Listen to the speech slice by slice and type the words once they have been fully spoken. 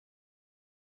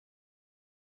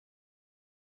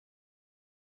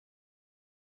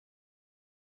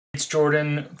it's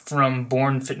Jordan from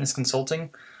Born Fitness Consulting.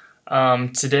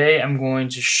 Today I'm going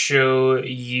to show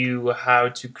you how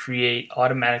to create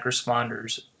automatic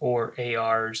responders or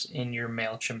ARs in your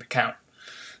MailChimp account.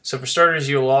 So for starters,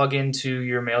 you'll log into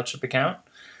your MailChimp account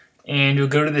and you'll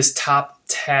go to this top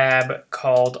tab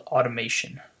called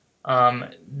Automation.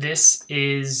 This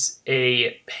is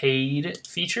a paid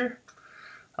feature.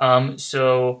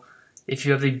 So if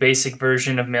you have the basic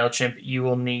version of MailChimp, you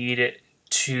will need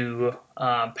to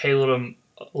pay a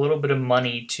little bit of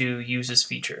money to use this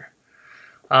feature.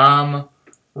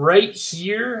 Right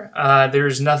here,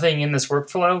 there's nothing in this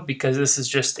workflow because this is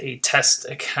just a test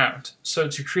account. So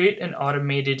to create an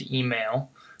automated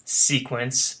email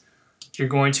sequence, you're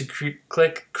going to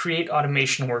click Create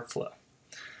Automation Workflow.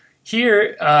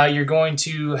 Here, you're going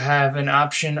to have an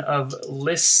option of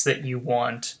lists that you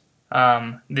want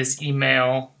this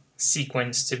email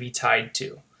sequence to be tied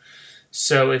to.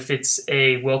 So if it's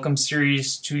a welcome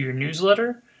series to your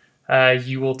newsletter,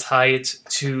 you will tie it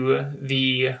to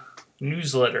the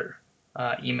newsletter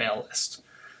email list.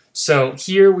 So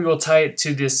here we will tie it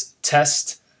to this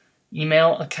test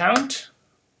email account.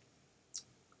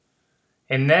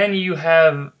 And then you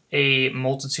have a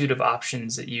multitude of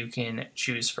options that you can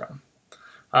choose from.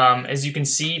 As you can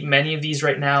see, many of these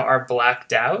right now are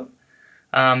blacked out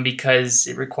because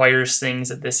it requires things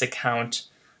that this account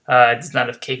does not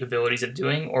have capabilities of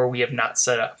doing or we have not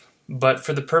set up. But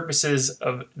for the purposes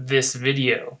of this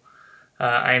video,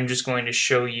 I am just going to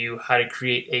show you how to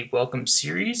create a welcome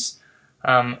series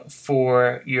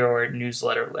for your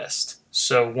newsletter list.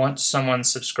 So once someone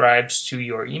subscribes to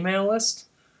your email list,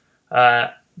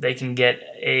 they can get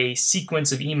a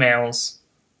sequence of emails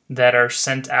that are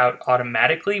sent out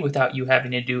automatically without you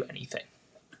having to do anything.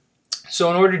 So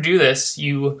in order to do this,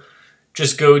 you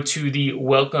just go to the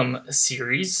welcome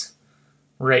series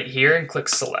right here and click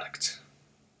select.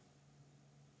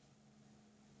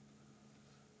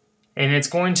 And it's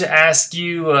going to ask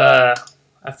you a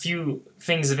few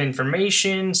things of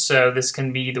information. So this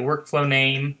can be the workflow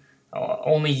name.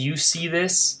 Only you see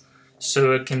this.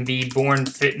 So it can be Born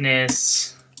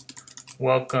Fitness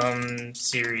Welcome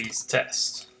Series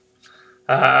Test.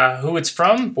 Who it's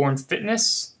from, Born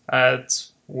Fitness.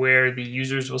 It's where the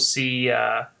users will see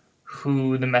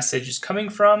who the message is coming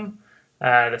from,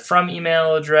 the from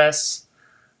email address.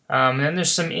 And then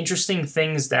there's some interesting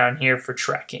things down here for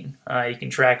tracking. You can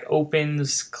track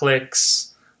opens,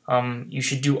 clicks. You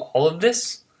should do all of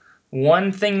this.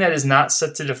 One thing that is not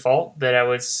set to default that I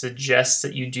would suggest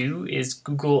that you do is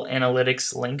Google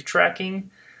Analytics link tracking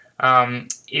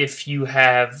if you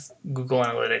have Google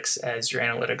Analytics as your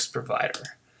analytics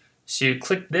provider. So you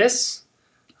click this,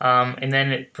 and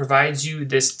then it provides you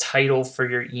this title for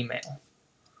your email.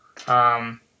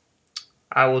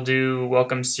 I will do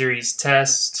welcome series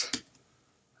test,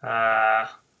 and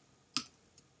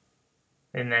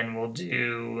then we'll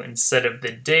do, instead of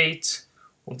the date,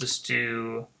 we'll just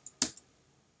do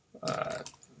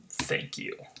thank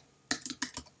you.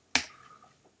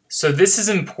 So this is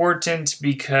important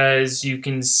because you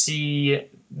can see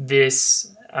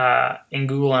this in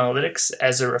Google Analytics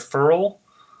as a referral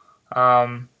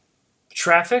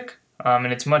traffic,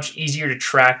 and it's much easier to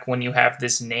track when you have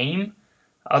this name.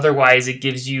 Otherwise, it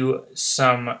gives you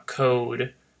some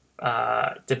code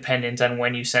dependent on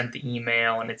when you sent the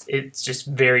email, and it's just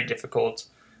very difficult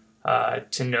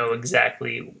to know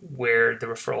exactly where the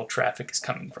referral traffic is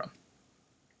coming from.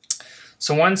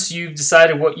 So once you've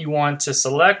decided what you want to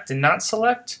select and not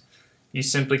select, you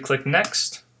simply click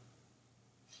Next.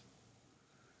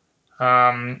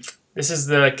 This is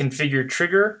the configure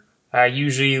trigger. I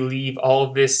usually leave all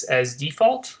of this as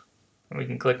default, and we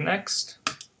can click Next.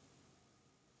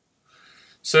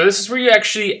 So this is where you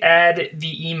actually add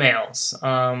the emails.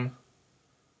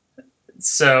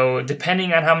 So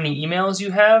depending on how many emails you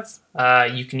have,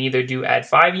 you can either do add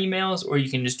 5 emails or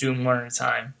you can just do them one at a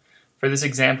time. For this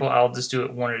example, I'll just do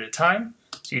it one at a time.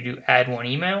 So you do add 1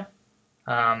 email.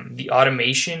 The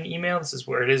automation email, this is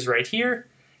where it is right here.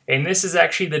 And this is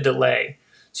actually the delay.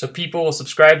 So people will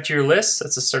subscribe to your list.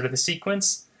 That's the start of the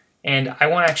sequence. And I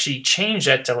want to actually change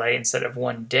that delay. Instead of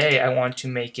 1 day, I want to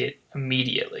make it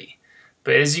immediately.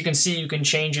 But as you can see, you can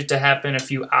change it to happen a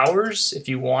few hours if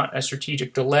you want a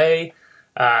strategic delay,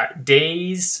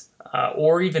 days,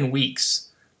 or even weeks.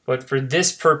 But for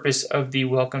this purpose of the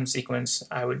welcome sequence,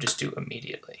 I would just do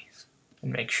immediately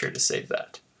and make sure to save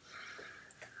that.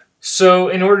 So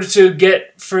in order to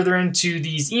get further into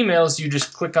these emails, you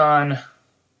just click on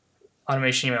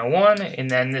Automation Email 1, and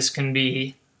then this can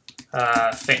be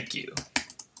thank you.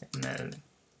 And then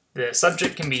the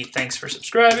subject can be thanks for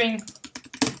subscribing.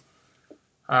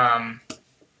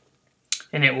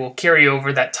 and it will carry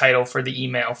over that title for the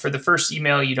email. For the first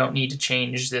email, you don't need to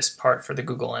change this part for the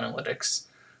Google Analytics.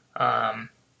 And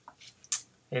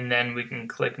then we can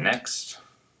click Next.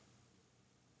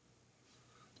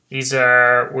 These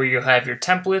are where you'll have your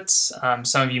templates.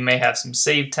 Some of you may have some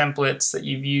saved templates that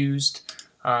you've used.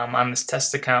 On this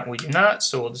test account, we do not,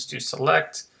 so we'll just do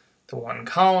select the one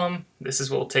column. This is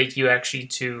what will take you actually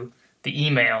to the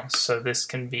email. So this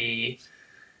can be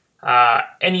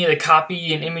any of the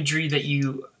copy and imagery that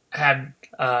you have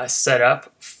set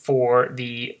up for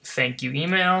the thank you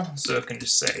email. So it can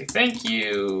just say, thank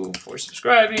you for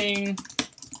subscribing.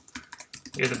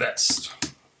 You're the best.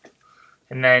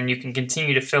 And then you can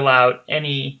continue to fill out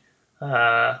any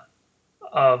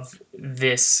of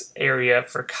this area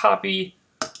for copy.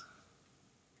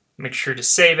 Make sure to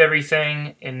save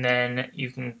everything, and then you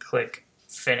can click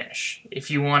Finish. If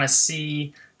you want to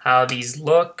see how these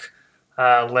look,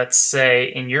 let's say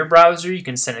in your browser, you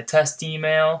can send a test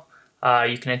email.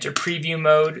 You can enter preview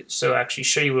mode, so actually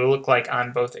show you what it will look like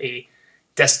on both a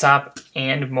desktop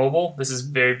and mobile. This is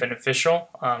very beneficial.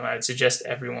 I would suggest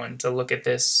everyone to look at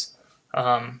this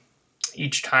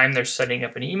each time they're setting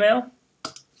up an email.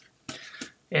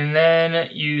 And then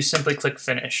you simply click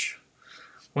Finish.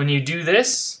 When you do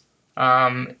this,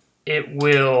 it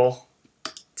will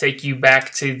take you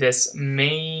back to this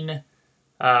main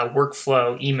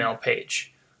workflow email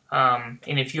page. And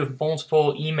if you have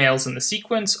multiple emails in the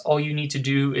sequence, all you need to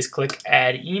do is click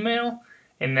Add Email,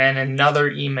 and then another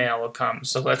email will come.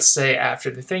 So let's say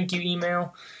after the thank you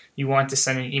email, you want to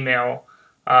send an email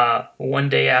one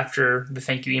day after the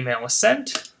thank you email was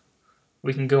sent.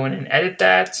 We can go in and edit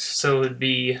that. So it would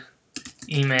be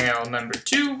email number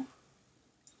 2.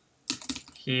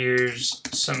 Here's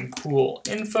some cool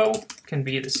info, can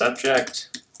be the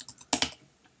subject.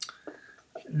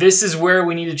 This is where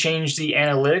we need to change the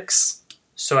analytics.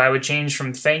 So I would change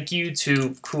from thank you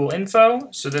to cool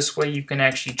info. So this way you can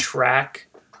actually track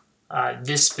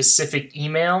this specific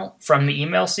email from the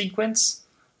email sequence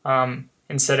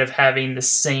instead of having the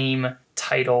same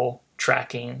title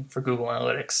tracking for Google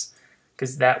Analytics,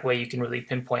 because that way you can really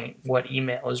pinpoint what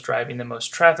email is driving the most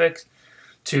traffic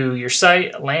to your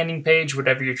site, landing page,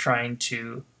 whatever you're trying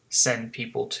to send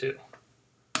people to.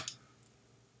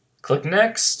 Click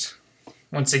Next.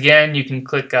 Once again, you can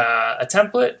click a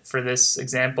template. For this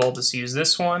example, just use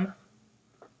this one.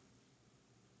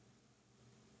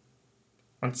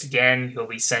 Once again, you'll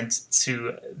be sent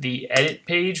to the edit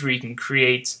page where you can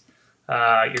create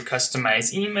your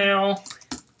customized email.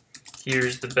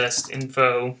 Here's the best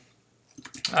info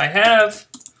I have.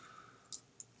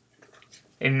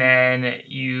 And then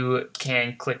you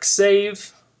can click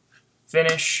Save,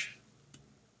 Finish,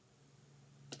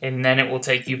 and then it will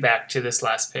take you back to this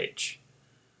last page.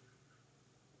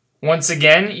 Once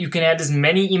again, you can add as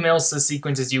many emails to the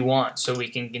sequence as you want. So we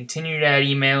can continue to add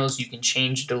emails. You can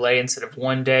change delay. Instead of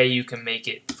 1 day, you can make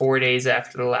it 4 days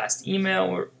after the last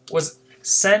email was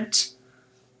sent.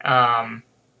 And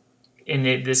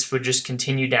this would just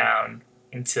continue down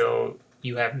until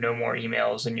you have no more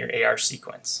emails in your AR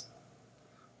sequence.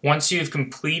 Once you've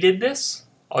completed this,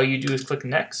 all you do is click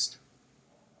Next.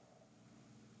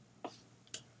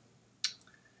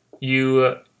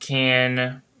 You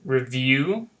can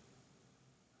review,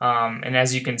 and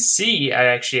as you can see, I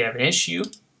actually have an issue.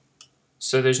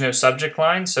 So there's no subject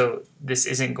line, so this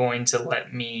isn't going to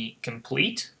let me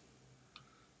complete.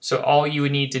 So all you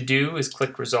would need to do is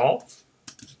click Resolve,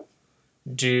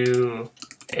 do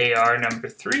AR number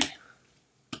 3,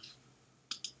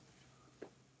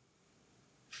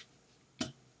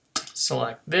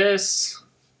 select this.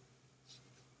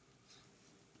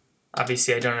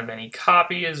 Obviously I don't have any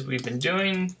copy as we've been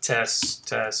doing. Test,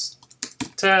 test,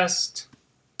 test.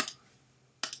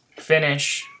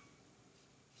 Finish.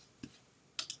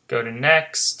 Go to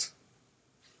Next.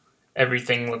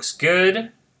 Everything looks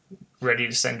good. Ready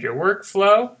to send your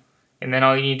workflow. And then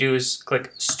all you need to do is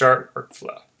click Start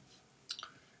Workflow.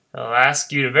 It'll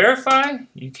ask you to verify.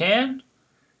 You can.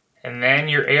 And then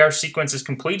your AR sequence is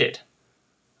completed.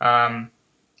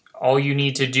 All you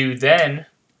need to do then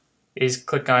is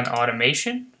click on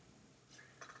Automation.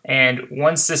 And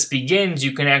once this begins,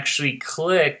 you can actually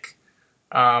click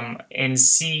and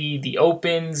see the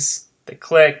opens, the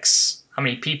clicks, how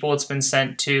many people it's been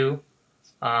sent to.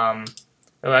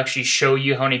 It'll actually show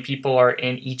you how many people are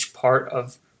in each part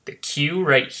of the queue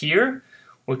right here,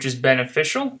 which is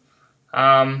beneficial.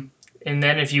 And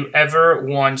then if you ever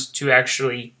want to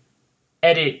actually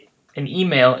edit an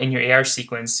email in your AR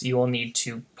sequence, you will need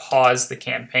to pause the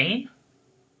campaign,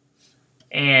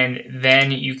 and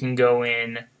then you can go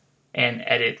in and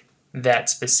edit that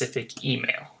specific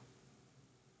email.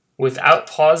 Without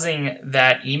pausing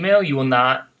that email, you will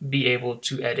not be able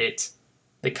to edit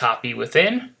the copy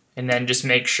within, and then just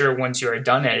make sure once you are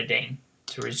done editing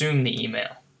to resume the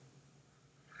email.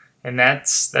 And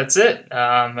that's it.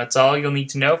 That's all you'll need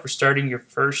to know for starting your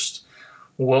first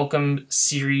Welcome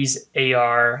Series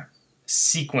AR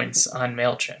sequence on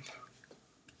MailChimp.